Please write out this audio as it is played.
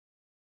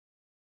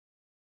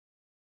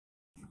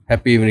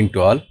Happy evening to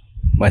all.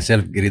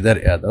 Myself Giridhar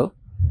Yadav.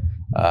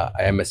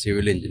 I am a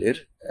civil engineer.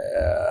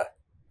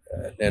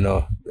 నేను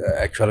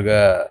యాక్చువల్గా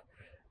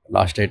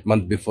last 8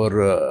 months before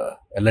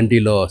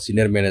ఎల్ఎన్టీలో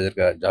senior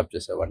మేనేజర్గా job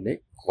చేసేవాడిని,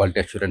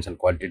 quality assurance and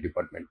quality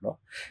డిపార్ట్మెంట్లో.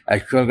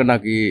 యాక్చువల్గా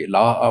నాకు ఈ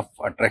లా ఆఫ్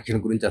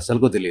అట్రాక్షన్ గురించి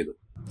అస్సలుకు తెలియదు.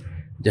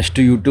 జస్ట్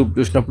యూట్యూబ్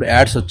చూసినప్పుడు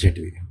యాడ్స్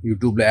వచ్చేటివి,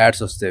 యూట్యూబ్లో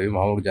యాడ్స్ వస్తేవి.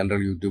 మామూలుగా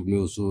general YouTube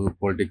news,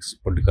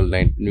 political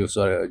news,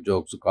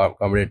 jokes,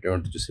 comedy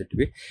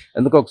చూసేటివి.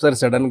 ఎందుకు ఒకసారి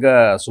సడన్గా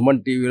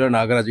సుమన్ టీవీలో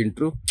నాగరాజ్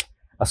ఇంటర్వ్యూ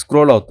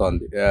స్క్రోల్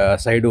అవుతోంది,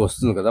 సైడ్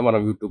వస్తుంది కదా మనం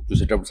యూట్యూబ్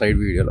చూసేటప్పుడు సైడ్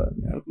వీడియోలో.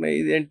 అనుకున్నా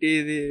ఇదేంటి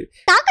ఇది,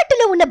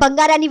 తాకట్టులో ఉన్న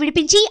బంగారాన్ని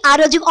విడిపించి ఆ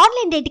రోజు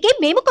ఆన్లైన్ రేటుకే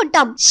మేము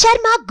కొంటాం.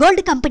 Sharma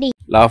gold company.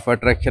 Law of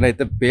attraction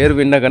అయితే పేరు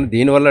విన్నా కానీ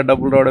దీనివల్ల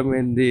డబ్బులు రావడం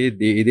ఏంది,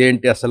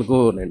 ఇదేంటి అసలుకు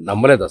నేను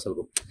నమ్మలేదు.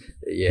 అసలు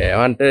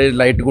ఏమంటే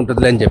లైట్గా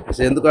ఉంటుందిలే అని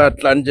చెప్పేసి, ఎందుకు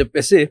అట్లా అని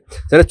చెప్పేసి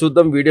సరే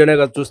చూద్దాం వీడియోనే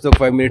కదా, చూస్తే ఒక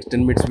 5 minutes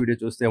 10 minutes వీడియో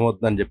చూస్తే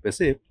ఏమవుతుందని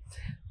చెప్పేసి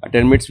ఆ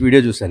 10 minutes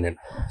వీడియో చూశాను. నేను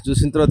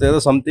చూసిన తర్వాత ఏదో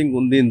సంథింగ్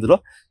ఉంది ఇందులో,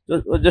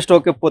 జస్ట్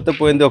ఓకే పోతే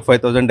పోయింది, ఒక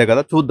 5,000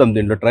 కదా చూద్దాం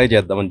దీంట్లో ట్రై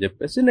చేద్దామని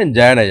చెప్పేసి నేను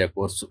జాయిన్ అయ్యా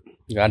కోర్సు.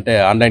 అంటే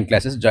ఆన్లైన్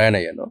క్లాసెస్ జాయిన్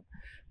అయ్యాను.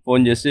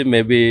 ఫోన్ చేసి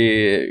మేబీ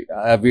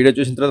ఆ వీడియో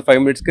చూసిన తర్వాత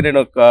 5 minutesకి నేను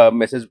ఒక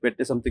మెసేజ్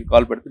పెట్టి సంథింగ్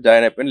కాల్ పెడితే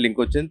జాయిన్ అయిపోయింది, లింక్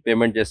వచ్చింది,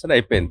 పేమెంట్ చేస్తాను,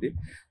 అయిపోయింది.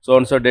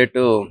 సో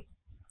డేటు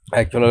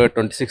యాక్చువల్గా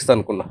 26th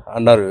అనుకున్నా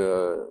అన్నారు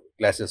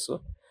క్లాసెస్. సో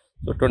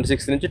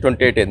 26 నుంచి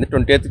 28 అయింది.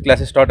 28th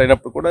క్లాసెస్ స్టార్ట్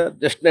అయినప్పుడు కూడా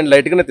జస్ట్ నేను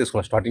లైట్గానే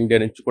తీసుకున్నాను స్టార్టింగ్ డే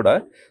నుంచి కూడా.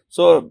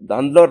 సో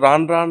దానిలో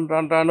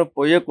రాను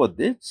పోయే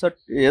కొద్దీ సో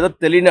ఏదో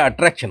తెలియని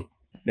అట్రాక్షన్.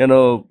 నేను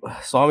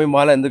స్వామి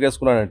మాల ఎందుకు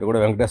వేసుకున్నానంటే కూడా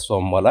వెంకటేశ్వర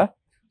స్వామి మాల.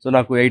 సో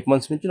నాకు 8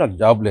 months నుంచి నాకు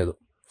జాబ్ లేదు.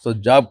 సో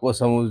జాబ్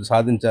కోసం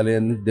సాధించాలి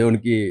అని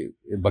దేవునికి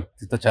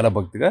భక్తితో, చాలా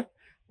భక్తిగా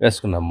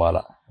వేసుకున్నాను మాల.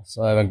 సో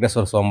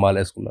వెంకటేశ్వర స్వామి మాల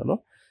వేసుకున్నాను.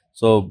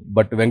 సో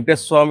బట్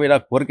వెంకటేశ్వర స్వామి నా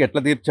కోరిక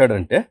ఎట్లా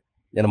తీర్చాడంటే,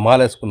 నేను మాల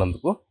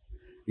వేసుకున్నందుకు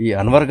ఈ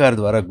అన్వర్ గారి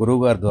ద్వారా,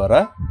 గురువు గారి ద్వారా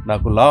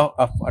నాకు లా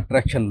ఆఫ్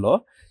అట్రాక్షన్లో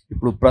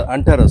ఇప్పుడు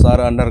అంటారు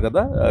సార్ అన్నారు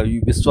కదా,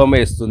 విశ్వమే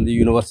ఇస్తుంది,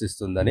 యూనివర్స్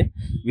ఇస్తుంది అని.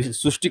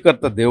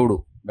 సృష్టికర్త దేవుడు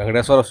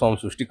వెంకటేశ్వర స్వామి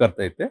సృష్టికర్త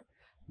అయితే,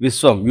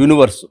 విశ్వం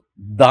యూనివర్స్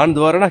దాని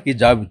ద్వారా నాకు ఈ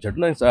జాబ్ ఇచ్చాడు.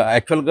 నాకు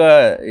యాక్చువల్గా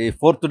ఈ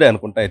 4th డే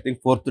అనుకుంటా, ఐ థింక్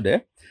 4th డే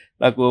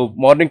నాకు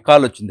మార్నింగ్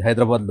కాల్ వచ్చింది.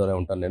 హైదరాబాద్లోనే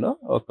ఉంటాను నేను,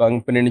 ఒక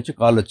కంపెనీ నుంచి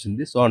కాల్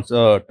వచ్చింది.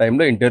 సో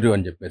టైంలో ఇంటర్వ్యూ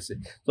అని చెప్పేసి.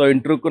 సో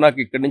ఇంటర్వ్యూకు నాకు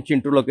ఇక్కడ నుంచి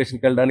ఇంటర్వ్యూ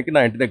లొకేషన్కి వెళ్ళడానికి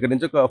నా ఇంటి దగ్గర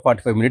నుంచి ఒక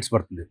 45 minutes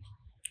పడుతుంది.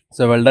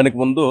 సో వెళ్ళడానికి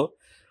ముందు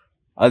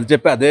అది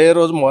చెప్పి అదే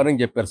రోజు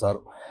మార్నింగ్ చెప్పారు సార్,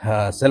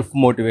 సెల్ఫ్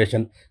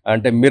మోటివేషన్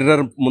అంటే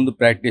మిర్రర్ ముందు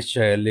ప్రాక్టీస్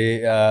చేయాలి,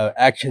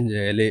 యాక్షన్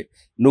చేయాలి,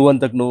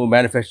 నువ్వంతకు నువ్వు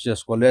మేనిఫెస్ట్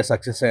చేసుకోవాలి,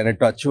 సక్సెస్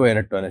అయినట్టు, అచీవ్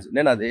అయినట్టు అనేసి.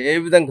 నేను అదే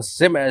విధంగా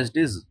సేమ్ యాజ్ ఇట్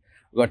ఈజ్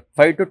ఒక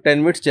 5 to 10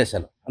 minutes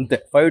చేశాను అంతే.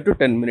 5 to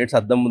 10 minutes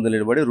అద్దం ముందు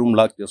నిలబడి రూమ్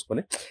లాక్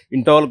చేసుకొని,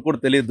 ఇంట్లో వాళ్ళకి కూడా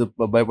తెలియదు,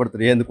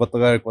 భయపడతారు ఏంది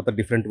కొత్త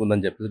డిఫరెంట్గా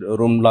ఉందని చెప్పి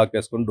రూమ్ లాక్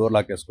వేసుకొని, డోర్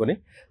లాక్ వేసుకొని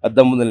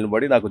అద్దం ముందు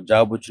నిలబడి నాకు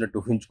జాబ్ వచ్చినట్టు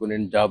ఊహించుకొని,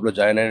 నేను జాబ్లో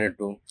జాయిన్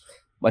అయినట్టు,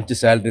 మంచి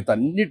శాలరీతో,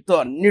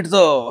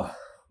 అన్నిటితో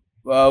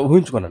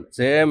ఊహించుకున్నాను.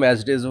 Same as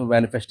it is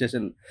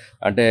manifestation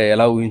అంటే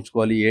ఎలా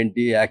ఊహించుకోవాలి,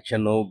 ఏంటి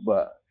యాక్షన్,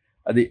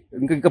 అది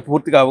ఇంకా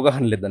పూర్తిగా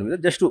అవగాహన లేదు దాని మీద.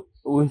 జస్ట్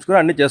ఊహించుకొని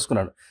అన్నీ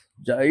చేసుకున్నాను.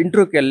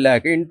 ఇంటర్వ్యూకి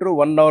వెళ్ళాక ఇంటర్వ్యూ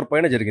 1 hour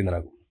పైన జరిగింది.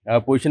 నాకు ఆ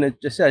పొజిషన్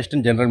వచ్చేసి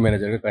అసిస్టెంట్ జనరల్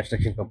మేనేజర్గా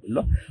కన్స్ట్రక్షన్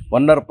కంపెనీలో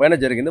 1 hour పైన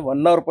జరిగింది.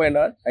 1 hour పైన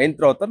అయిన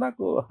తర్వాత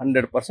నాకు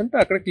 100%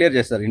 అక్కడ క్లియర్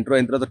చేస్తారు. ఇంటర్వ్యూ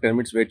అయిన తర్వాత 10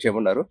 minutes వెయిట్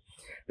చేయమన్నారు.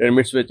 10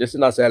 minutes వెయిట్ చేసి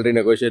నా శాలరీ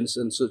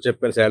నెగోషియేషన్స్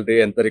చెప్పాను, శాలరీ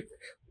ఎంత,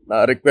 నా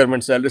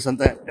రిక్వైర్మెంట్ శాలరీస్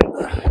అంతా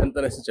ఎంత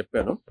అనేసి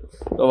చెప్పాను.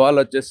 సో వాళ్ళు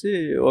వచ్చేసి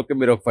ఓకే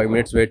మీరు ఒక 5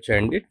 minutes వెయిట్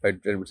చేయండి, 5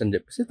 to 10 minutes అని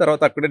చెప్పేసి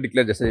తర్వాత అక్కడే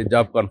డిక్లేర్ చేస్తారు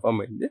జాబ్ కన్ఫర్మ్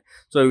అయింది.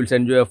 So will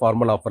send you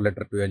formal offer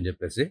letter to అని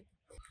చెప్పేసి.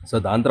 సో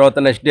దాని తర్వాత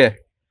నెక్స్ట్ డే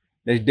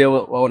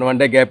 1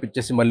 day గ్యాప్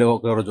ఇచ్చేసి మళ్ళీ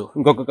ఒక రోజు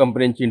ఇంకొక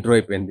కంపెనీ నుంచి ఇంటర్వ్యూ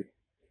అయిపోయింది,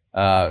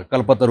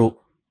 కల్పతరు.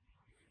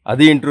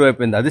 అది ఇంటర్వ్యూ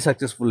అయిపోయింది, అది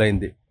సక్సెస్ఫుల్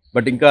అయింది.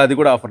 బట్ ఇంకా అది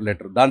కూడా ఆఫర్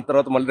లెటర్. దాని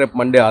తర్వాత మళ్ళీ రేపు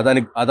మండే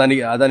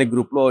అదాని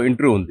గ్రూప్లో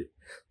ఇంటర్వ్యూ ఉంది.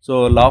 సో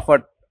లా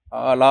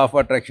ఆఫ్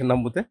అట్రాక్షన్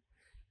నమ్మితే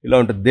ఇలా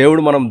ఉంటుంది.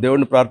 మనం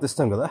దేవుడిని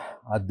ప్రార్థిస్తాం కదా,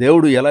 ఆ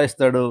దేవుడు ఎలా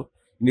ఇస్తాడు?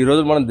 ఇన్ని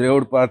రోజులు మనం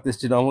దేవుడు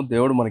ప్రార్థిస్తున్నాము,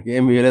 దేవుడు మనకి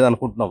ఏమి ఇవ్వలేదు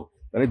అనుకుంటున్నాము,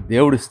 కానీ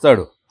దేవుడు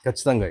ఇస్తాడు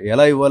ఖచ్చితంగా.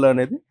 ఎలా ఇవ్వాలి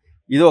అనేది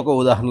ఇది ఒక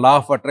ఉదాహరణ. లా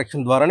ఆఫ్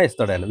అట్రాక్షన్ ద్వారానే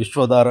ఇస్తాడు ఆయన,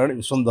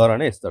 విశ్వం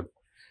ద్వారానే ఇస్తాడు.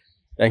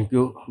 థ్యాంక్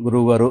యూ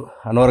గురువు గారు,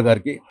 అన్వర్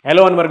గారికి.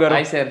 హలో అన్వర్ గారు.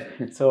 Hi sir.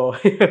 So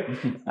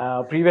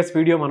previous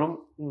video మనం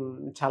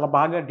చాలా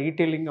బాగా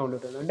డీటెయిలింగ్గా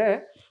ఉంటుంది. అంటే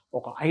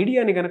ఒక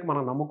ఐడియాని కనుక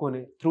మనం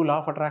నమ్ముకొని త్రూ లా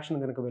ఆఫ్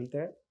అట్రాక్షన్ కనుక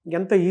వెళ్తే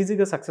ఎంత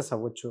ఈజీగా సక్సెస్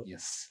అవ్వచ్చు.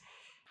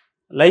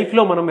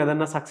 లైఫ్లో మనం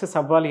ఏదన్నా సక్సెస్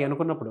అవ్వాలి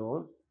అనుకున్నప్పుడు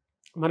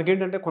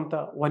మనకేంటంటే కొంత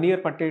 1 year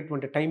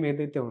పట్టేటువంటి టైం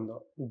ఏదైతే ఉందో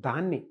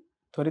దాన్ని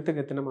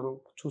త్వరితగతిన మనం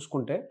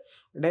చూసుకుంటే,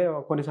 అంటే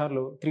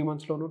కొన్నిసార్లు 3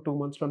 monthsలోను, 2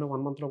 monthsలోను,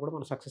 1 monthలో కూడా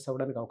మనం సక్సెస్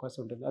అవ్వడానికి అవకాశం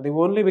ఉంటుంది. అది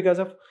only because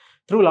of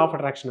through law of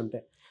attraction అంతే.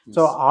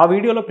 సో ఆ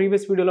వీడియోలో,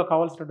 ప్రీవియస్ వీడియోలో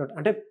కావాల్సినటువంటి,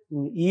 అంటే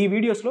ఈ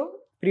వీడియోస్లో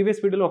ప్రీవియస్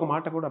వీడియోలో ఒక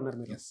మాట కూడా అన్నారు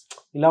మీరు,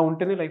 ఇలా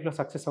ఉంటేనే లైఫ్లో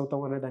సక్సెస్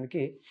అవుతాం అనే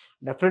దానికి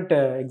డెఫినెట్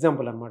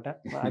ఎగ్జాంపుల్ అనమాట.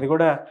 అది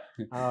కూడా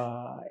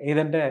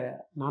ఏదంటే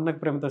నాన్నకు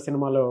ప్రేమతో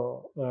సినిమాలో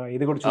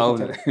ఇది కూడా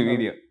చూపించారు,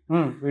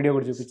 వీడియో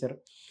కూడా చూపించారు.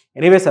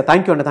 ఎనీవే సార్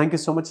థ్యాంక్ యూ అండి, థ్యాంక్ యూ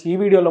సో మచ్. ఈ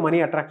వీడియోలో మనీ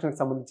అట్రాక్షన్కి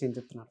సంబంధించి ఏం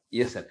చెప్తున్నారు?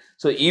 Yes sir.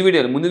 సో ఈ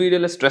ముందు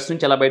వీడియోలో స్ట్రెస్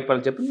నుంచి ఎలా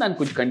బయటపడాలి చెప్పింది, దానికి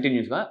కొంచెం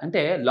కంటిన్యూస్గా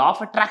అంటే లా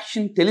ఆఫ్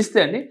అట్రాక్షన్ తెలిస్తే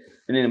అండి,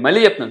 నేను మళ్ళీ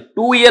చెప్తున్నాను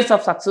 2 years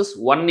ఆఫ్ సక్సెస్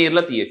 1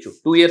 yearలో తీయచ్చు.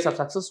 2 years ఆఫ్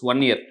సక్సెస్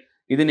 1 year.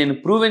 ఇది నేను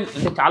ప్రూవెన్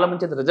అంటే చాలా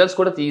మంచి రిజల్ట్స్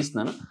కూడా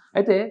తీయిస్తున్నాను.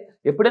 అయితే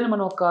ఎప్పుడైనా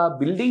మనం ఒక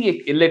బిల్డింగ్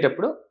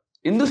వెళ్ళేటప్పుడు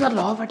ఎందుకు sir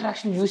law of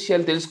attraction use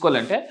చేయాలి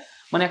తెలుసుకోవాలంటే,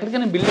 మనం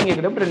ఎక్కడికైనా బిల్డింగ్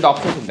ఎక్కేటప్పుడు 2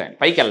 ఆప్షన్స్ ఉంటాయి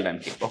పైకి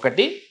వెళ్ళడానికి.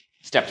 ఒకటి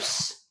స్టెప్స్,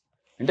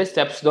 అంటే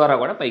స్టెప్స్ ద్వారా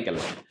కూడా పైకి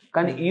వెళ్ళాలి.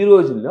 కానీ ఈ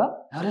రోజుల్లో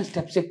ఎవరైనా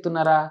స్టెప్స్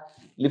ఎక్కుతున్నారా?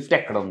 లిఫ్ట్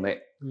ఎక్కడ ఉంది?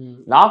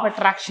 లా ఆఫ్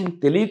అట్రాక్షన్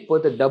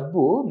తెలియకపోతే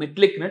డబ్బు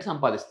మెట్లు ఎక్కినట్టు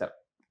సంపాదిస్తారు,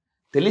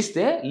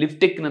 తెలిస్తే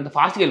లిఫ్ట్ ఎక్కినంత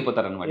ఫాస్ట్గా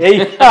వెళ్ళిపోతారు అనమాట.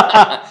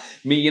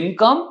 మీ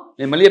ఇన్కమ్,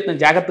 నేను మళ్ళీ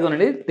చెప్తాను జాగ్రత్తగా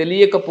ఉండండి,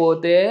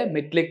 తెలియకపోతే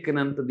మెట్లు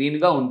ఎక్కినంత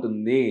దీనిగా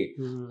ఉంటుంది.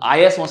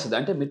 ఆయాసం వస్తుంది,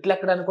 అంటే మెట్లు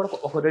ఎక్కడానికి కూడా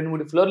ఒక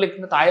 2-3 ఫ్లోర్లు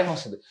ఎక్కినంత ఆయాసం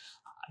వస్తుంది.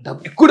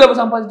 ఎక్కువ డబ్బు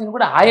సంపాదించిన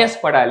కూడా ఆయాస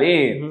పడాలి.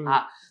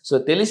 సో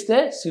తెలిస్తే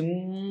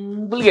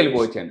సింపుల్గా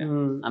వెళ్ళిపోవచ్చు అండి,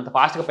 అంత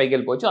ఫాస్ట్గా పైకి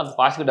వెళ్ళిపోవచ్చు, అంత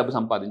ఫాస్ట్గా డబ్బు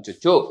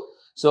సంపాదించవచ్చు.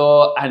 సో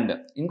అండ్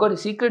ఇంకోటి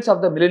secrets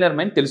of the millionaire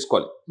mind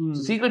తెలుసుకోవాలి.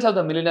 Secrets of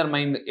the millionaire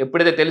mind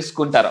ఎప్పుడైతే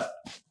తెలుసుకుంటారో,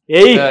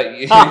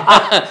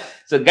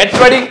 సో గెట్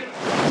రెడీ.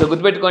 సో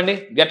గుర్తుపెట్టుకోండి,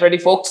 గెట్ రెడీ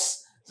ఫోక్స్.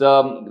 సో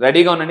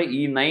రెడీగా ఉండండి.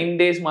 ఈ 9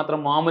 days మాత్రం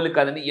మామూలు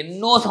కాదండి,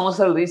 ఎన్నో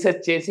సంవత్సరాలు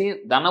రీసెర్చ్ చేసి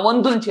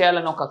ధనవంతులు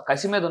చేయాలని ఒక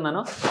కసి మీద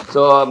ఉన్నాను.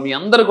 సో మీ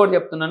అందరూ కూడా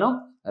చెప్తున్నాను,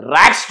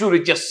 ర్యాక్స్ టు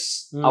రిచెస్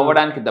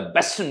అవ్వడానికి ద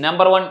బెస్ట్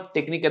నెంబర్ 1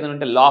 టెక్నిక్ ఏదైనా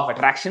ఉంటే law of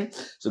attraction.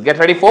 So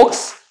get ready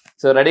folks.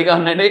 So రెడీగా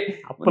ఉండండి.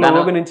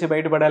 అప్పుల నుంచి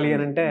బయటపడాలి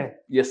అని అంటే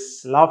yes,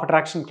 law of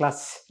attraction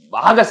class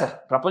బాగా సార్.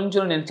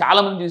 ప్రపంచంలో నేను చాలా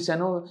మంది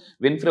చూశాను,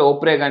 విన్ఫ్రే,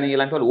 ఓప్రే కానీ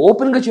ఇలాంటి వాళ్ళు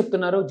ఓపెన్ గా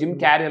చెప్తున్నారు. జిమ్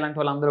క్యారీ ఇలాంటి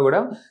వాళ్ళందరూ కూడా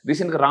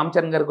రీసెంట్ గా రామ్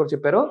చరణ్ గారు కూడా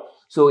చెప్పారు.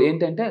 సో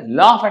ఏంటంటే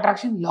law of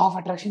attraction, law of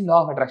attraction, law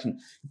of attraction.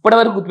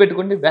 ఇప్పటివరకు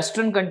గుర్తుపెట్టుకోండి,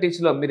 వెస్ట్రన్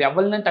కంట్రీస్ లో మీరు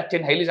ఎవరినైనా టచ్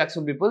చేయండి, హైలీ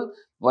సక్సెస్ఫుల్ పీపుల్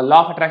వాళ్ళు లా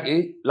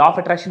ఆఫ్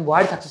అట్రాక్షన్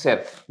వాడి సక్సెస్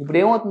అయ్యారు. ఇప్పుడు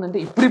ఏమవుతుందంటే,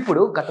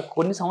 ఇప్పుడు గత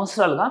కొన్ని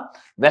సంవత్సరాలుగా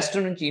వెస్ట్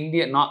నుంచి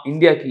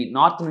ఇండియాకి,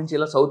 నార్త్ నుంచి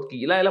ఇలా సౌత్కి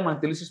ఇలా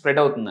మనకు తెలిసి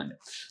స్ప్రెడ్ అవుతుందండి.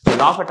 సో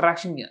లా ఆఫ్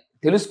అట్రాక్షన్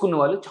తెలుసుకున్న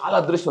వాళ్ళు చాలా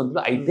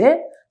అదృష్టవంతులు. అయితే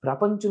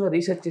ప్రపంచంలో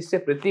రీసెర్చ్ చేస్తే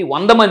ప్రతి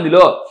 100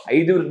 మందిలో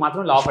 5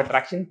 మాత్రం లా ఆఫ్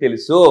అట్రాక్షన్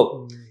తెలుసు.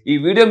 ఈ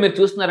వీడియో మీరు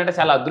చూస్తున్నారంటే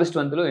చాలా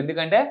అదృష్టవంతులు.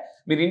 ఎందుకంటే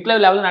మీరు ఇంట్లో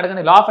లెవెల్ని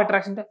అడగండి, లా ఆఫ్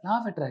అట్రాక్షన్ అంటే, లా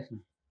ఆఫ్ అట్రాక్షన్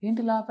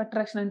ఏంటి, లా ఆఫ్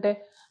అట్రాక్షన్ అంటే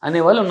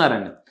అనేవాళ్ళు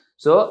ఉన్నారండి.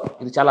 సో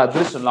ఇది చాలా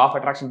అదృష్టం లా ఆఫ్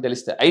అట్రాక్షన్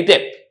తెలిస్తే. అయితే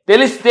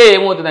తెలిస్తే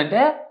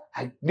ఏమవుతుందంటే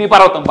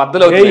అగ్నిపర్వతం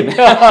బద్దలవుతుంది.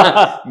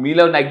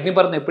 మీలో ఉన్న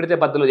అగ్నిపర్వతం ఎప్పుడైతే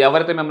బద్దలు,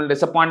 ఎవరైతే మిమ్మల్ని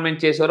డిసప్పాయింట్మెంట్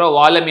చేశారో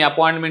వాళ్ళే మీ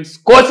అపాయింట్మెంట్స్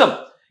కోసం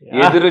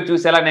ఎదురు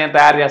చూసేలా నేను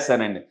తయారు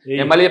చేస్తానండి.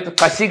 నేను మళ్ళీ చెప్తా,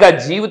 కసిగా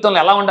జీవితంలో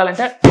ఎలా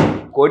ఉండాలంటే,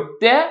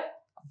 కొట్టే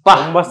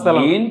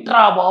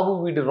ఏంట్రా బాబు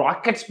వీడు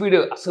రాకెట్ స్పీడ్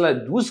అసలు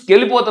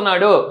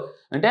దూసుకెళ్ళిపోతున్నాడు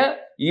అంటే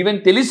ఈవెన్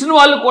తెలిసిన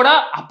వాళ్ళు కూడా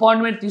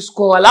అపాయింట్మెంట్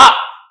తీసుకోవాలా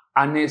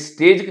అనే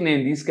స్టేజ్కి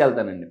నేను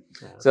తీసుకెళ్తానండి.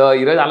 సో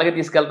ఈరోజు అలాగే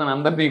తీసుకెళ్తాను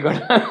అందరినీ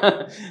కూడా.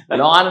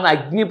 లోన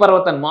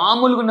అగ్నిపర్వతాన్ని,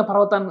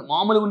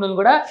 మామూలుగా ఉన్న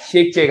కూడా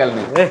షేక్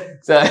చేయగలను.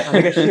 సో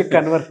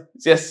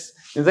ఎస్,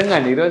 నిజంగా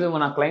అండి. ఈరోజు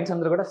మన క్లయింట్స్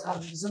అందరూ కూడా సార్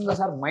నిజంగా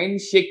సార్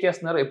మైండ్ షేక్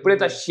చేస్తున్నారు.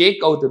 ఎప్పుడైతే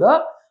షేక్ అవుతుందో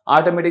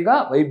ఆటోమేటిక్గా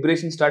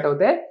వైబ్రేషన్ స్టార్ట్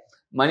అవుతాయి,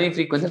 మనీ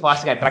ఫ్రీక్వెన్సీ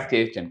ఫాస్ట్గా అట్రాక్ట్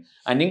చేయొచ్చండి.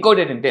 అండ్ ఇంకోటి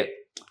ఏంటంటే,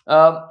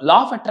 లా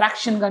ఆఫ్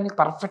అట్రాక్షన్ కానీ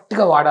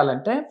పర్ఫెక్ట్గా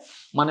వాడాలంటే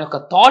మన యొక్క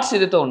థాట్స్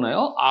ఏదైతే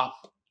ఉన్నాయో ఆ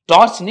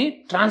థాట్స్ని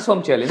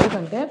ట్రాన్స్ఫార్మ్ చేయాలి.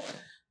 ఎందుకంటే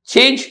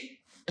చేంజ్,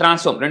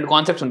 ట్రాన్స్ఫార్మ్ 2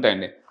 కాన్సెప్ట్స్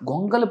ఉంటాయండి.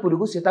 గొంగల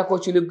పురుగు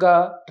సీతాకోచిలుగా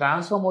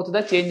ట్రాన్స్ఫార్మ్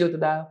అవుతుందా, చేంజ్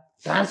అవుతుందా?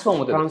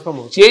 ట్రాన్స్ఫార్మ్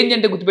అవుతుంది. చేంజ్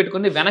అంటే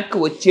గుర్తుపెట్టుకోండి, వెనక్కి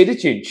వచ్చేది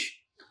చేంజ్.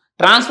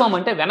 ట్రాన్స్ఫార్మ్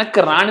అంటే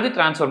వెనక్కి రానిది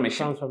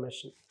ట్రాన్స్ఫర్మేషన్.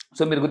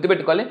 సో మీరు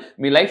గుర్తుపెట్టుకోవాలి,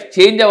 మీ life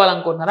change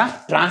అవ్వాలనుకుంటున్నారా,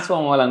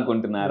 transform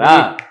అవ్వాలనుకుంటున్నారా?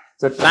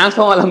 So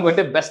transform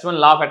అవ్వాలనుకుంటే best one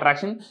law of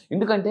attraction.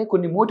 ఎందుకంటే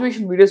కొన్ని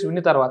మోటివేషన్ వీడియోస్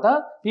విన్న తర్వాత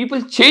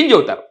పీపుల్ చేంజ్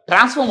అవుతారు,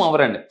 ట్రాన్స్ఫార్మ్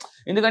అవ్వరండి.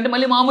 ఎందుకంటే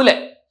మళ్ళీ మామూలే,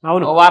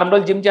 వారం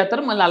రోజులు జిమ్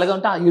చేస్తారు, మళ్ళీ అలాగే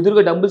ఉంటే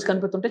ఎదురుగా డంబుల్స్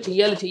కనిపిస్తుంటే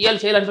చెయ్యాలి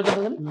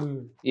అనిపిస్తుంది కానీ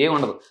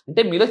ఏముండదు.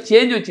 అంటే మీలో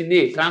చేంజ్ వచ్చింది,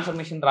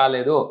 ట్రాన్స్ఫర్మేషన్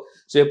రాలేదు.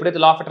 సో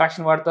ఎప్పుడైతే law of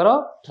attraction వాడతారో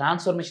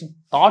transformation,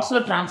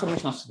 థాట్స్లో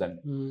transformation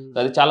వస్తుందండి. సో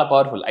అది చాలా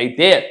పవర్ఫుల్.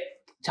 అయితే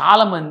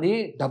చాలా మంది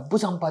డబ్బు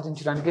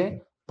సంపాదించడానికి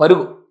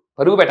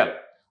పరుగు పెట్టాలి.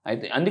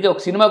 అయితే అందుకే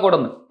ఒక సినిమా కూడా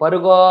ఉంది,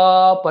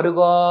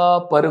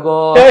 పరుగో.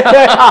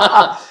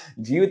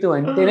 జీవితం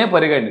అంటేనే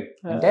పరుగండి.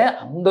 అంటే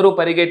అందరూ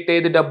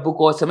పరిగెట్టేది డబ్బు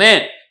కోసమే,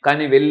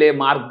 కానీ వెళ్ళే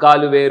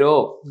మార్గాలు వేరు.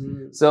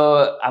 సో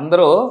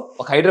అందరూ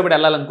ఒక హైదరాబాద్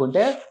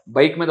వెళ్ళాలనుకుంటే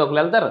బైక్ మీద ఒకరు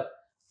వెళ్తారు,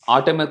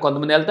 ఆటో మీద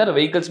కొంతమంది వెళ్తారు,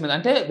 వెహికల్స్ మీద.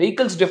 అంటే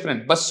వెహికల్స్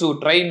డిఫరెంట్, బస్సు,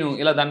 ట్రైన్,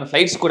 ఇలా దాని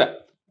ఫ్లైట్స్ కూడా.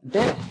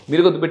 అంటే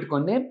మీరు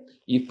గుర్తుపెట్టుకోండి,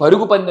 ఈ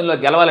పరుగు పందెంలో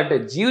గెలవాలంటే,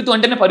 జీవితం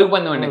అంటేనే పరుగు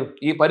పందెం అండి.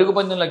 ఈ పరుగు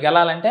పందెంలో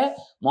గెలాలంటే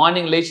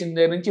మార్నింగ్ లేచిన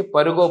దగ్గర నుంచి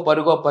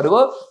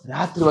పరుగో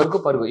రాత్రి వరకు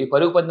పరుగు. ఈ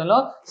పరుగు పందెంలో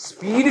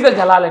స్పీడ్గా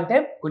గెలాలంటే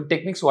కొన్ని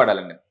టెక్నిక్స్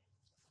వాడాలండి.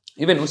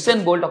 ఈవెన్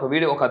హుస్సేన్ బోల్ట్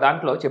ఒక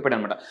దాంట్లో చెప్పాడు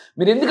అనమాట,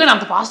 మీరు ఎందుకని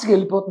అంత ఫాస్ట్గా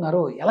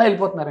వెళ్ళిపోతున్నారు, ఎలా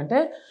వెళ్ళిపోతున్నారంటే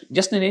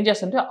జస్ట్ నేను ఏం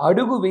చేస్తానంటే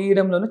అడుగు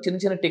వేయడంలోనూ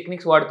చిన్న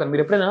టెక్నిక్స్ వాడతాను.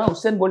 మీరు ఎప్పుడైనా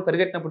హుస్సేన్ బోల్ట్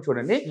పరిగెట్టినప్పుడు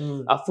చూడండి,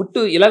 ఆ ఫుట్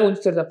ఇలాగ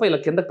ఉంచుతారు తప్ప ఇలా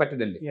కిందకి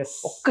పెట్టడండి.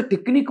 ఒక్క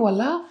టెక్నిక్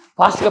వల్ల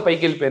ఫాస్ట్గా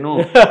పైకి వెళ్ళిపోయాను.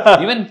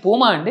 ఈవెన్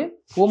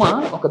పూమా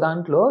ఒక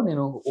దాంట్లో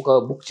నేను ఒక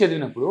బుక్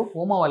చదివినప్పుడు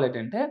పూమా వాళ్ళు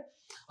ఏంటంటే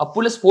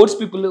అప్పుడు స్పోర్ట్స్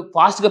పీపుల్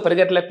ఫాస్ట్ గా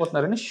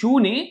పరిగెట్టలేకపోతున్నారని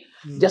షూని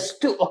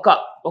జస్ట్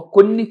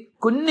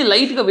కొన్ని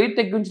లైట్ గా వెయిట్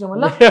తగ్గించడం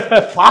వల్ల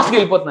ఫాస్ట్ గా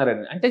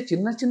వెళ్ళిపోతున్నారండి. అంటే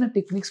చిన్న చిన్న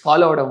టెక్నిక్స్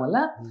ఫాలో అవడం వల్ల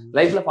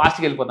లైఫ్ లో ఫాస్ట్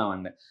గా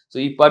వెళ్ళిపోతామండి. సో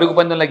ఈ పరుగు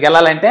పందెంలో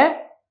గెలాలంటే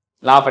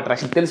లా ఆఫ్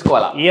అట్రాక్షన్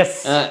తెలుసుకోవాలా.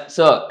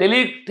 సో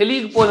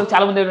తెలియకపోవడం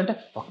చాలా మంది ఏంటంటే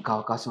ఒక్క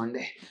అవకాశం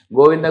అండి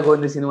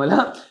గోవింద సినిమాలో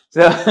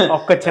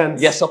ఒక్క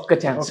ఛాన్స్ ఒక్క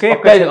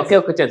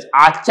ఛాన్స్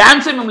ఆ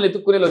ఛాన్స్ మిమ్మల్ని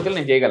ఎత్తుక్కునే లోకి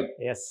నేను చేయగలను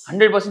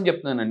 100%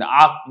 చెప్తున్నానండి.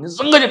 ఆ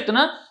నిజంగా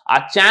చెప్తున్నా ఆ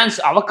ఛాన్స్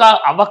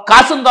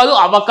అవకాశం కాదు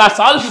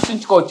అవకాశాలు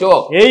సృష్టించుకోవచ్చు.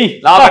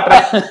 లా ఆఫ్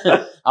అట్రాక్షన్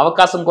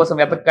అవకాశం కోసం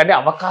వెతకండి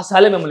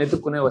అవకాశాలే మిమ్మల్ని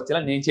ఎత్తుక్కునే వచ్చేలా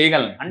నేను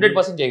చేయగలను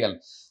 100% చేయగలను.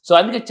 సో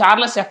అందుకే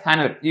చార్లెస్ ఎఫ్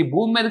హ్యానెల్ ఈ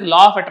భూమి మీదకి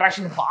లా ఆఫ్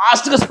అట్రాక్షన్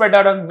ఫాస్ట్ గా స్ప్రెడ్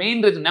అవడానికి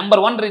main reason number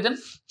 1 reason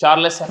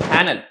Charles F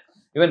హ్యానెల్.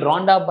 Even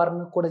రాండా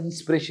burn కూడా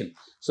ఇన్స్పిరేషన్.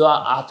 సో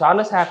ఆ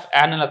చార్లెస్ ఎఫ్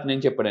హ్యానెల్ అతను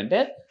ఏం చెప్పాడంటే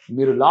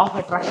మీరు లా ఆఫ్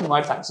అట్రాక్షన్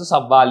వాడి సక్సెస్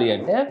అవ్వాలి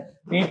అంటే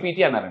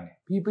పీపీటీ అన్నారండి.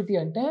 పీపీటీ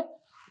అంటే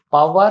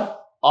పవర్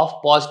ఆఫ్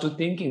పాజిటివ్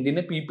థింకింగ్,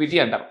 దీన్ని పీపీటీ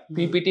అంటారు.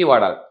 పీపీటీ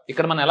వాడాలి.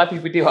 ఇక్కడ మనం ఎలా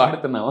పీపీటీ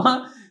వాడుతున్నామో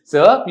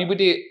సో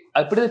పీపీటీ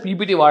ఎప్పుడైతే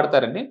పీపీటీ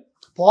వాడతారండి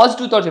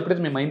పాజిటివ్ థాట్స్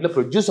ఎప్పుడైతే మీ మైండ్లో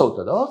ప్రొడ్యూస్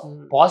అవుతుందో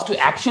పాజిటివ్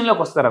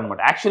యాక్షన్లోకి వస్తారనమాట.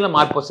 యాక్షన్లో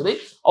మార్పు వస్తుంది,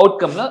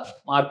 అవుట్కమ్లో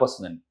మార్పు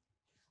వస్తుందండి.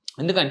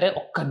 ఎందుకంటే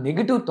ఒక్క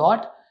నెగిటివ్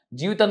థాట్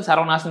జీవితాన్ని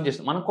సర్వనాశనం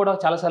చేస్తుంది. మనం కూడా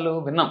చాలాసార్లు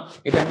విన్నాం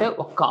ఏంటంటే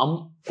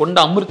కొండ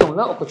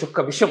అమృతంలో ఒక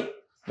చుక్క విషం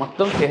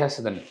మొత్తం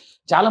చేసేస్తుందండి.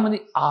 చాలామంది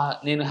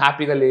నేను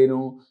హ్యాపీగా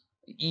లేను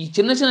ఈ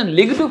చిన్న చిన్న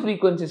నెగిటివ్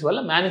ఫ్రీక్వెన్సీస్ వల్ల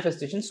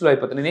మేనిఫెస్టేషన్ స్లో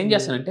అయిపోతుంది. నేను ఏం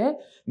చేస్తానంటే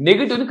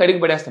నెగిటివ్ని కడిగి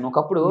పడేస్తాను.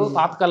 ఒకప్పుడు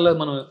పాతకాలంలో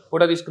మనం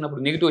ఫోటో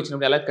తీసుకున్నప్పుడు నెగిటివ్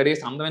వచ్చినప్పుడు ఎలా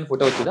కడిగేసి అందమైన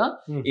ఫోటో వచ్చిందా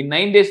ఈ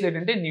 9 days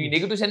ఏంటంటే నీ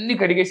నెగిటివ్స్ అన్ని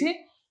కడిగేసి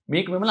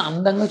మీకు మిమ్మల్ని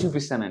అందంగా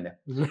చూపిస్తానండి.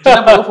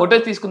 చిన్నప్పుడు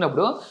ఫోటోస్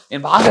తీసుకున్నప్పుడు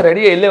నేను బాగా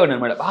రెడీ వెళ్ళేవాడు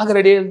అనమాట. బాగా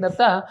రెడీ అయిన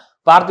తర్వాత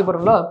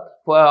పార్తీపురంలో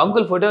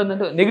అంకుల్ ఫోటో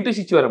ఉందంటే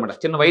నెగిటివ్స్ ఇచ్చేవారు అనమాట.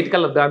 చిన్న వైట్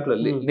కలర్ దాంట్లో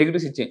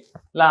నెగిటివ్స్ ఇచ్చి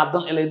ఇలా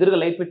అర్థం ఇలా ఎదురుగా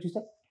లైట్ పెట్టి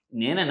చూస్తే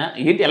నేనేనా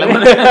ఏంటి ఎలా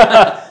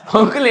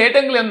అంకుల్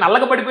ఏటంకుల్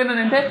నల్లగా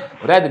పడిపోయినానంటే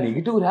రా అది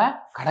నెగిటివ్ రా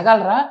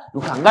కడగాలరా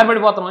నువ్వు కంగారు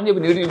పడిపోతావు అని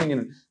చెప్పి నెగిటివ్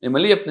నేను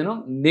మళ్ళీ చెప్తున్నాను.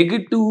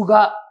 నెగిటివ్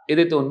గా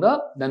ఏదైతే ఉందో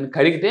దాన్ని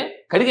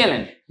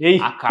కడిగేయాలండి.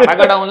 ఆ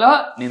కడగడంలో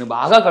నేను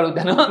బాగా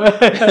కడుగుతాను.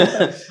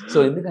 సో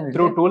ఎందుకంటే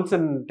త్రూ టూల్స్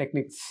అండ్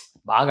టెక్నిక్స్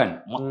బాగా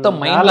మొత్తం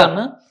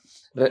మైండ్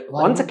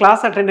వన్స్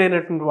క్లాస్ అటెండ్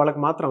అయినటువంటి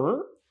వాళ్ళకి మాత్రం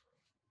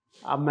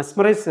ఆ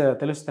మెస్మరైజ్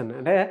తెలుస్తాను.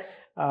 అంటే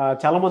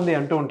చాలా మంది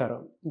అంటూ ఉంటారు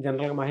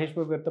జనరల్గా మహేష్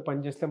బాబు గారితో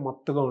పనిచేస్తే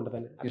మత్తుగా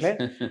ఉంటుందని. అట్లే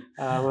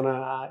మన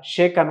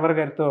షేక్ అన్వర్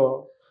గారితో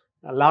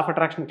లా ఆఫ్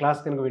అట్రాక్షన్ క్లాస్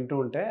కనుక వింటూ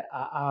ఉంటే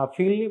ఆ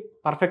ఫీల్ని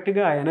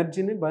పర్ఫెక్ట్గా ఆ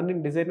ఎనర్జీని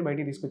బర్నింగ్ డిజైర్ని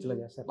బయటికి తీసుకొచ్చేలా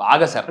చేస్తారు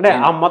బాగా సార్. అంటే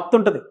ఆ మత్తు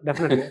ఉంటుంది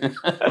డెఫినెట్గా.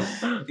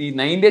 ఈ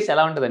 9 days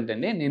ఎలా ఉంటుంది అంటే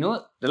అండి నేను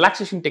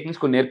రిలాక్సేషన్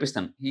టెక్నిక్స్ కొన్ని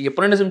నేర్పిస్తాను, ఈ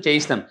ఎప్రోనిజం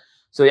చేయిస్తాను.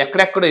 సో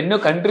ఎక్కడెక్కడ ఎన్నో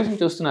కంట్రీస్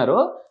చూస్తున్నారో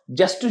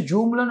జస్ట్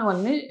జూమ్లోనే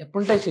అన్నీ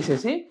ఎప్రోనైజ్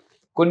చేసేసి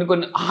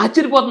కొన్ని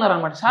ఆశ్చర్యపోతున్నారు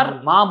అనమాట. సార్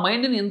మా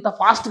మైండ్ని ఇంత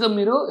ఫాస్ట్గా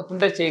మీరు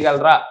ఎప్రోనైజ్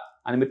చేయగలరా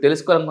అని మీరు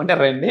తెలుసుకోవాలనుకుంటే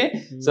రండి.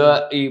 సో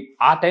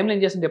ఆ టైంలో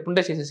ఏం చేస్తుంటే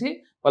ఎప్రోనైజ్ చేసేసి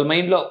వాళ్ళ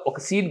మైండ్లో ఒక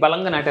సీడ్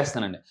బలంగా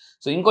నాటేస్తానండి.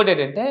 సో ఇంకోటి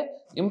ఏంటంటే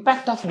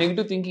ఇంపాక్ట్ ఆఫ్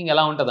నెగిటివ్ థింకింగ్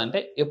ఎలా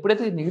ఉంటుందంటే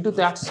ఎప్పుడైతే నెగిటివ్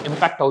థాట్స్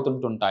ఇంపాక్ట్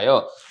అవుతుంటాయో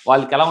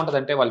వాళ్ళకి ఎలా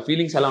ఉంటుందంటే వాళ్ళ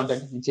ఫీలింగ్స్ ఎలా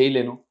ఉంటాయంటే నేను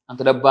చేయలేను,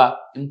 అంత డబ్బా,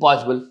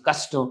 ఇంపాసిబుల్,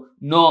 కష్టం,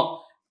 నో.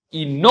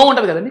 ఈ నో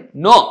ఉంటుంది కదండి,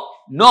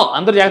 నో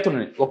అందరూ జాగ్రత్త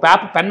ఉండండి.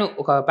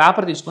 ఒక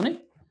పేపర్ తీసుకొని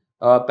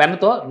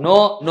పెన్నుతో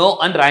నో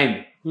అని రాయండి.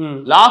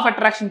 లా ఆఫ్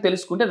అట్రాక్షన్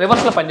తెలుసుకుంటే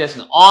రివర్స్ లో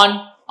పనిచేస్తుంది. ఆన్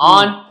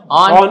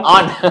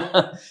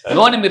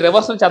నోని మీరు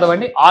రివర్స్ లో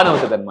చదవండి ఆన్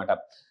అవుతుంది అనమాట.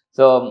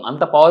 సో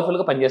అంత పవర్ఫుల్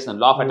గా పనిచేస్తుంది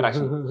లా ఆఫ్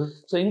అట్రాక్షన్.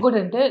 సో ఇంకోటి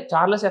అంటే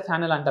చార్లెస్ ఎఫ్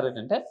హ్యానెల్ అంటారు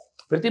ఏంటంటే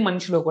ప్రతి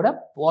మనిషిలో కూడా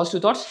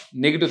పాజిటివ్ థాట్స్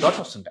నెగిటివ్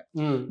థాట్స్ వస్తుంటాయి.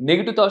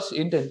 నెగిటివ్ థాట్స్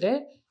ఏంటంటే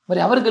మరి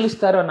ఎవరు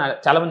గెలుస్తారో అని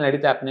చాలా మంది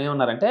అడిగితే అతను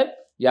ఏమన్నారంటే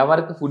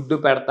ఎవరికి ఫుడ్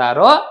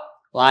పెడతారో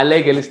వాళ్ళే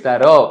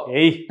గెలుస్తారో.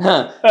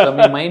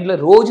 మీ మైండ్ లో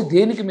రోజు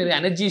దేనికి మీరు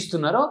ఎనర్జీ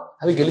ఇస్తున్నారో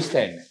అవి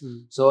గెలుస్తాయండి.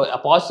 సో ఆ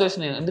పాజిటివ్స్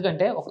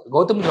ఎందుకంటే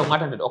గౌతమ్ ఒక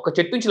మాట అంటే ఒక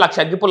చెట్టు నుంచి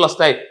 1,00,000 అగ్గిపుల్లు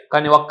వస్తాయి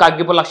కానీ ఒక్క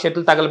అగ్గిపుల్లు 1,00,000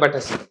 చెట్లు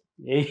తగలబెట్టేస్తుంది.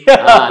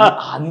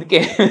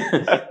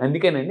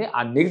 అందుకేనండి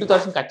ఆ నెగిటివ్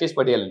థాట్స్ని కట్ చేసి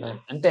పడేయాలండి.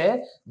 అంటే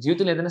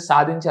జీవితంలో ఏదైనా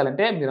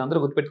సాధించాలంటే మీరు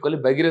అందరూ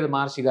గుర్తుపెట్టుకోవాలి భగీరథ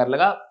మహర్షి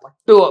గారిలాగా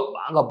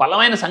బాగా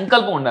బలమైన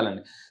సంకల్పం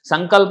ఉండాలండి.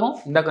 సంకల్పం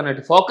ఇందాక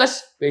ఫోకస్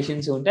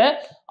పేషెన్స్ ఉంటే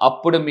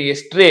అప్పుడు మీ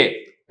హిస్టరీ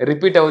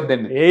రిపీట్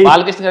అవుద్దండి.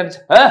 బాలకృష్ణ గారి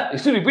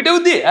హిస్టరీ రిపీట్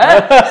అవుద్ది.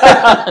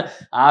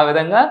 ఆ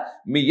విధంగా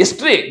మీ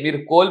హిస్టరీ మీరు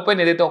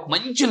కోల్పోయిన ఏదైతే ఒక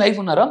మంచి లైఫ్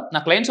ఉన్నారో నా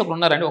క్లయింట్స్ ఒకరు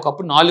ఉన్నారండి.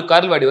 ఒకప్పుడు 4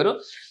 కార్లు వాడేవారు,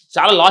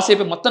 చాలా లాస్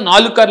అయిపోయి మొత్తం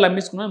 4 కార్లు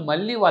అమ్మేసుకున్నారు.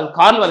 మళ్ళీ వాళ్ళ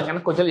కార్లు వాళ్ళకి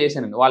వెనక్కి వచ్చేలా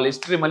చేశానండి. వాళ్ళ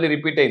హిస్టరీ మళ్ళీ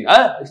రిపీట్ అయింది.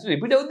 హిస్టరీ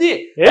రిపీట్ అవుద్ది.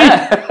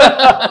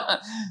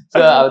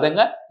 సో ఆ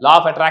విధంగా లా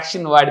ఆఫ్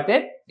అట్రాక్షన్ వాడితే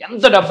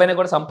ఎంత డబ్బైనా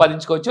కూడా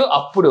సంపాదించుకోవచ్చు.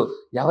 అప్పుడు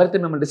ఎవరైతే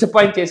మిమ్మల్ని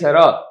డిసప్పాయింట్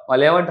చేశారో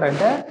వాళ్ళు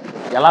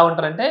ఎలా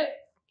ఉంటారంటే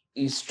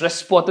ఈ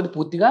స్ట్రెస్ పోతుంది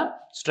పూర్తిగా.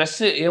 స్ట్రెస్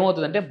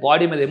ఏమవుతుందంటే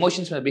బాడీ మీద,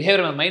 ఎమోషన్స్ మీద,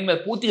 బిహేవియర్ మీద, మైండ్ మీద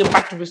పూర్తిగా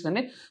ఇంపాక్ట్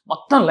చూపిస్తుంది,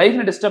 మొత్తం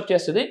లైఫ్ని డిస్టర్బ్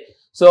చేస్తుంది.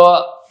 సో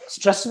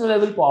స్ట్రెస్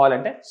లెవెల్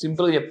పోవాలంటే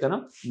సింపుల్గా చెప్తాను,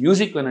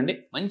 మ్యూజిక్ వినండి,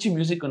 మంచి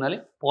మ్యూజిక్ వినాలి,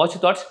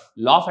 positive thoughts,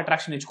 law of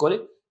attraction ఇచ్చుకోవాలి,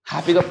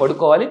 హ్యాపీగా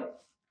పడుకోవాలి.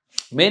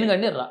 మెయిన్గా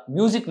అండి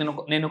మ్యూజిక్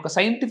నేను ఒక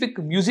సైంటిఫిక్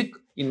మ్యూజిక్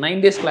ఈ 9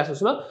 days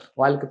క్లాసెస్లో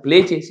వాళ్ళకి ప్లే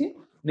చేసి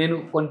నేను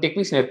కొన్ని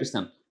టెక్నిక్స్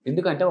నేర్పిస్తాను.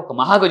 ఎందుకంటే ఒక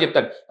మహాకవి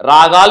చెప్తాడు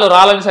రాగాలు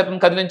రాలని సైతం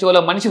కదిలించేవాళ్ళ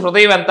మనిషి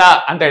హృదయం ఎంత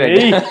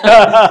అంటాడండి.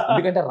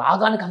 ఎందుకంటే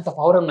రాగానికి అంత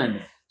పవర్ ఉందండి.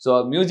 సో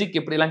మ్యూజిక్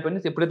ఎప్పుడు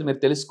ఇలాంటివన్నీ ఎప్పుడైతే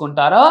మీరు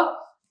తెలుసుకుంటారో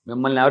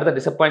మిమ్మల్ని ఎవరైతే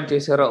డిసప్పాయింట్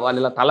చేశారో వాళ్ళు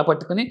ఇలా తల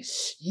పట్టుకుని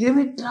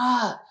ఏమిట్రా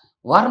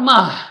వర్మ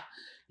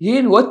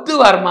ఏం వద్దు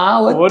వర్మ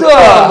వద్దు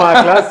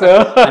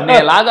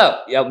అనేలాగా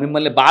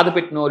మిమ్మల్ని బాధ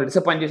పెట్టిన వాళ్ళు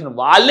డిసప్పాయింట్ చేసిన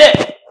వాళ్ళే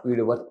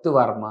వీడు వర్త్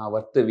వర్మ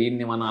వర్త్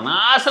వీడిని మనం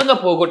అనవసరంగా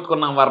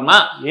పోగొట్టుకున్నాం వర్మ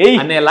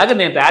అనేలాగా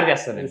నేను తయారు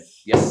చేస్తాను.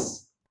 ఎస్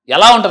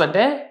ఎలా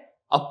ఉంటుందంటే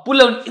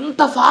అప్పుల్లో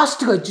ఇంత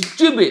ఫాస్ట్గా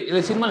జుజ్జుబే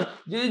ఇలా సినిమా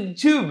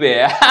జుజ్జుబే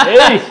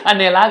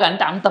అనేలాగా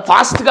అంటే అంత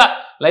ఫాస్ట్గా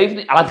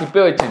లైఫ్ని అలా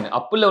తిప్పే వచ్చింది.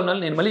 అప్పుల్లో ఉన్న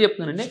నేను మళ్ళీ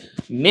చెప్తున్నానండి,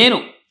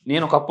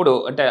 నేను ఒకప్పుడు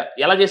అంటే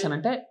ఎలా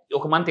చేశానంటే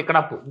ఒక మంత్ ఇక్కడ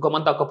అప్పు, ఇంకో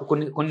మంత్ ఒక అప్పు,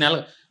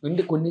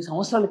 కొన్ని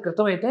సంవత్సరాల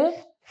క్రితం అయితే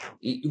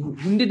ఈ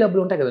హుండీ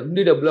డబ్బులు ఉంటాయి కదా,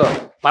 హుండీ డబ్బులు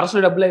పర్సుల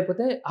డబ్బులు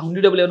అయిపోతే ఆ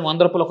హుండీ డబ్బులు ఏమైనా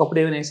 100 రూపాయలు ఒకప్పుడు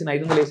ఏమైనా వేసింది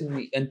 500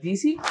 వేసింది అని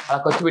తీసి అలా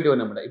ఖర్చు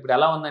పెట్టేవాడిని అన్నమాట. ఇప్పుడు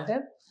ఎలా ఉందంటే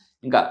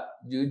ఇంకా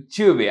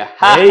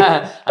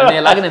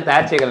అనేలాగా నేను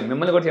తయారు చేయగలను.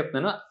 మిమ్మల్ని కూడా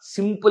చెప్తున్నాను,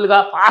 సింపుల్గా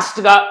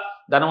ఫాస్ట్గా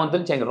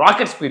ధనవంతులు చేయండి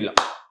రాకెట్ స్పీడ్లో.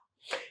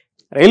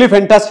 రియలీ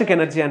ఫెంటాస్టిక్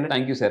ఎనర్జీ అండి.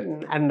 Thank you sir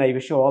and I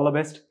wish you all the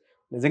best.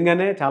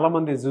 నిజంగానే చాలా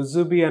మంది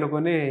జుజుబి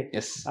అనుకుని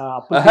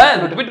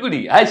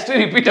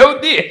రిపీట్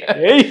అవుద్ది.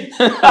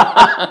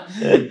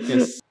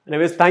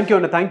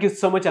 Thank you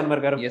so much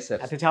Anwar గారు.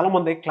 అయితే చాలా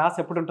మంది క్లాస్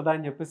ఎప్పుడు ఉంటుందా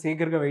అని చెప్పి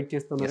సీగర్ గా వెయిట్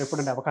చేస్తున్నారు,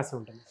 ఎప్పుడంటే అవకాశం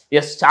ఉంటుంది.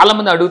 ఎస్ చాలా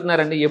మంది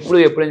అడుగుతున్నారండి, ఎప్పుడు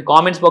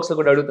కామెంట్స్ బాక్స్ లో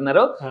కూడా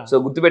అడుగుతున్నారు. సో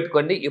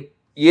గుర్తుపెట్టుకోండి,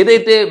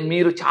 ఏదైతే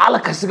మీరు చాలా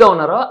కసిగా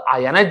ఉన్నారో ఆ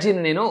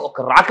ఎనర్జీని నేను ఒక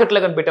రాకెట్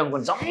లాగా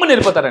పెట్టాను జమ్మని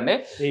వెళ్ళిపోతారండి.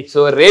 సో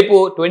రేపు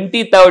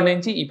 23rd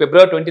నుంచి ఈ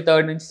February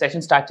 23rd నుంచి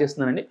సెషన్ స్టార్ట్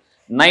చేస్తున్నానండి.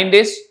 9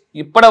 days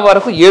ఇప్పటి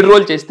వరకు 7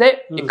 రోజులు చేస్తే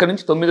ఇక్కడ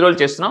నుంచి 9 రోజులు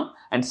చేస్తున్నాం.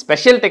 అండ్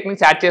స్పెషల్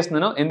టెక్నిక్స్ యాడ్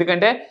చేస్తున్నాను,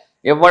 ఎందుకంటే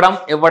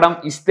ఇవ్వడం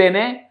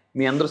ఇస్తేనే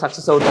మీ అందరూ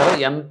సక్సెస్ అవుతారు.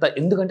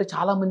 ఎందుకంటే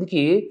చాలా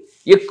మందికి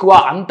ఎక్కువ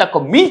అంతకు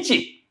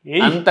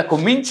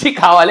మించి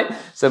కావాలి.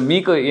 సో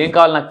మీకు ఏం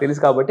కావాలి నాకు తెలుసు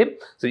కాబట్టి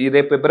సో ఈ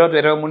రేపు February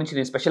 23 నుంచి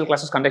నేను స్పెషల్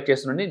క్లాసెస్ కండక్ట్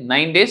చేస్తున్నాను.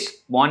 9 days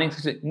మార్నింగ్.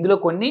 ఇందులో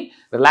కొన్ని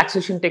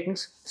relaxation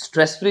techniques,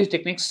 stress free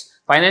techniques,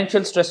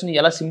 financial స్ట్రెస్ని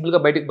ఎలా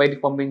సింపుల్గా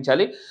బయటికి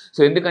పంపించాలి. సో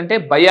ఎందుకంటే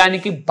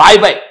భయానికి బాయ్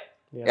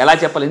ఎలా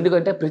చెప్పాలి,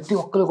 ఎందుకంటే ప్రతి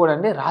ఒక్కరు కూడా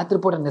అండి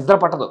రాత్రిపూట నిద్ర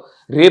పట్టదు.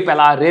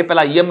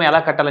 రేపెలా ఈఎంఐ ఎలా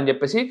కట్టాలని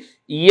చెప్పేసి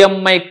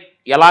ఈఎంఐ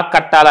ఎలా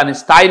కట్టాలనే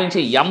స్థాయి నుంచి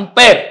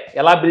ఎంపైర్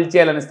ఎలా బిల్డ్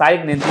చేయాలనే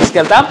స్థాయికి నేను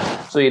తీసుకెళ్తా.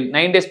 సో ఈ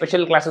 9 days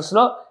స్పెషల్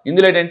క్లాసెస్లో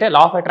ఇందులో ఏంటంటే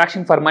law of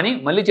attraction for money.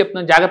 మళ్ళీ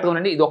చెప్తున్నాను జాగ్రత్తగా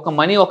ఉండండి, ఇది ఒక్క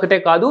మనీ ఒకటే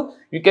కాదు,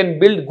 you can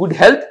build good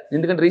health.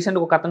 ఎందుకంటే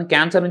రీసెంట్గా ఒక అతను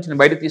క్యాన్సర్ నుంచి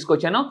నేను బయటకు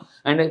తీసుకొచ్చాను.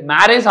 అండ్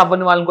మ్యారేజ్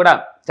అవ్వని వాళ్ళని కూడా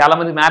చాలా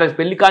మంది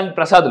పెళ్లి కాని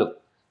ప్రసాదులు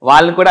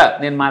వాళ్ళని కూడా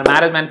నేను మా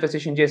మ్యారేజ్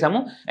మేనిఫెస్టేషన్ చేశాము.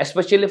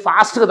 ఎస్పెషల్లీ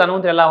ఫాస్ట్గా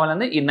ధనవంతులు ఎలా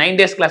అవ్వాలని ఈ 9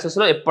 days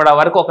క్లాసెస్లో ఇప్పటి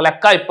వరకు ఒక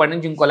లెక్క, ఇప్పటి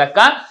నుంచి ఇంకో లెక్క.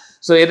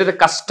 సో ఏదైతే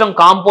కష్టం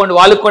కాంపౌండ్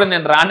వాళ్ళకి కూడా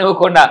నేను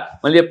రానివ్వకుండా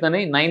మళ్ళీ చెప్తాను,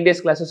 ఈ 9 days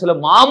క్లాసెస్లో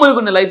మామూలుగా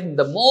ఉన్న లైఫ్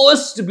ద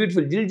మోస్ట్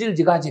బ్యూటిఫుల్ జిల్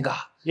జిగా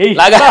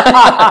లాగా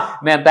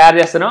నేను తయారు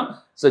చేస్తాను.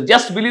 So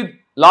just believe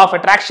law of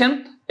attraction.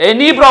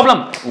 Any problem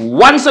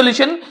one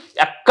solution.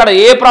 ఎక్కడ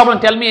ఏ problem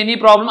tell me any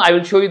problem, I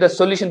will show you the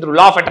solution through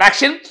law of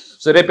attraction.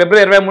 So రేపు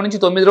February 23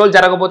 నుంచి 9 రోజులు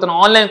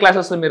జరగబోతున్న ఆన్లైన్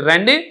క్లాసెస్లో మీరు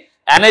రండి.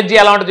 ఎనర్జీ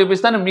ఎలా ఉంటుందో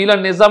చూపిస్తాను, మీలో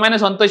నిజమైన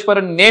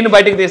సంతోషపరం నేను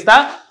బయటకు తీస్తా,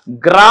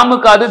 గ్రాము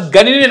కాదు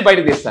గనిని నేను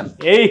బయటకు తీస్తాను.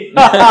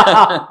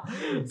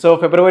 సో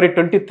February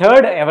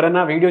 23rd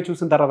ఎవరైనా వీడియో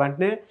చూసిన తర్వాత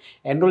వెంటనే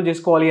ఎన్రోల్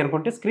చేసుకోవాలి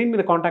అనుకుంటే స్క్రీన్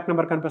మీద కాంటాక్ట్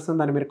నెంబర్ కనిపిస్తుంది,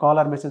 దాన్ని మీరు కాల్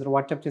ఆర్ మెసేజ్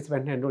వాట్సాప్ చేసి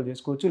వెంటనే ఎన్రోల్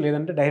చేసుకోవచ్చు.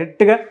 లేదంటే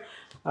డైరెక్ట్గా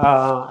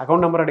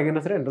అకౌంట్ నెంబర్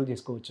అడిగినా సరే ఎన్రోల్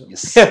చేసుకోవచ్చు.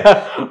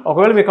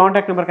 ఒకవేళ మీ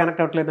contact number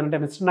connect అవ్వట్లేదంటే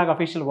mister Nag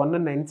official 1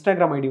 అన్న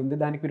ఇన్స్టాగ్రామ్ ఐడి ఉంది,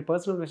 దానికి మీరు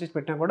పర్సనల్ మెసేజ్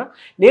పెట్టినా కూడా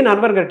నేను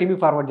అన్వర్ గారి టీవీ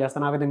ఫార్వర్డ్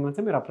చేస్తాను. ఆ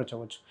విధంగా మీరు అప్రోచ్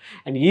అవ్వచ్చు.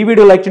 అండ్ ఈ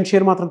వీడియో లైక్ అండ్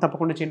షేర్ మాత్రం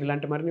తప్పకుండా చేయండి.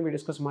 ఇలాంటి మరిన్ని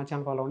వీడియోస్ కోసం మా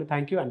ఛానల్ ఫాలో అవ్వండి.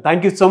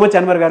 Thank you so much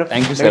Anwar గారు.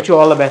 Thank you,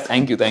 all the best.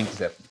 Thank you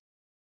sir.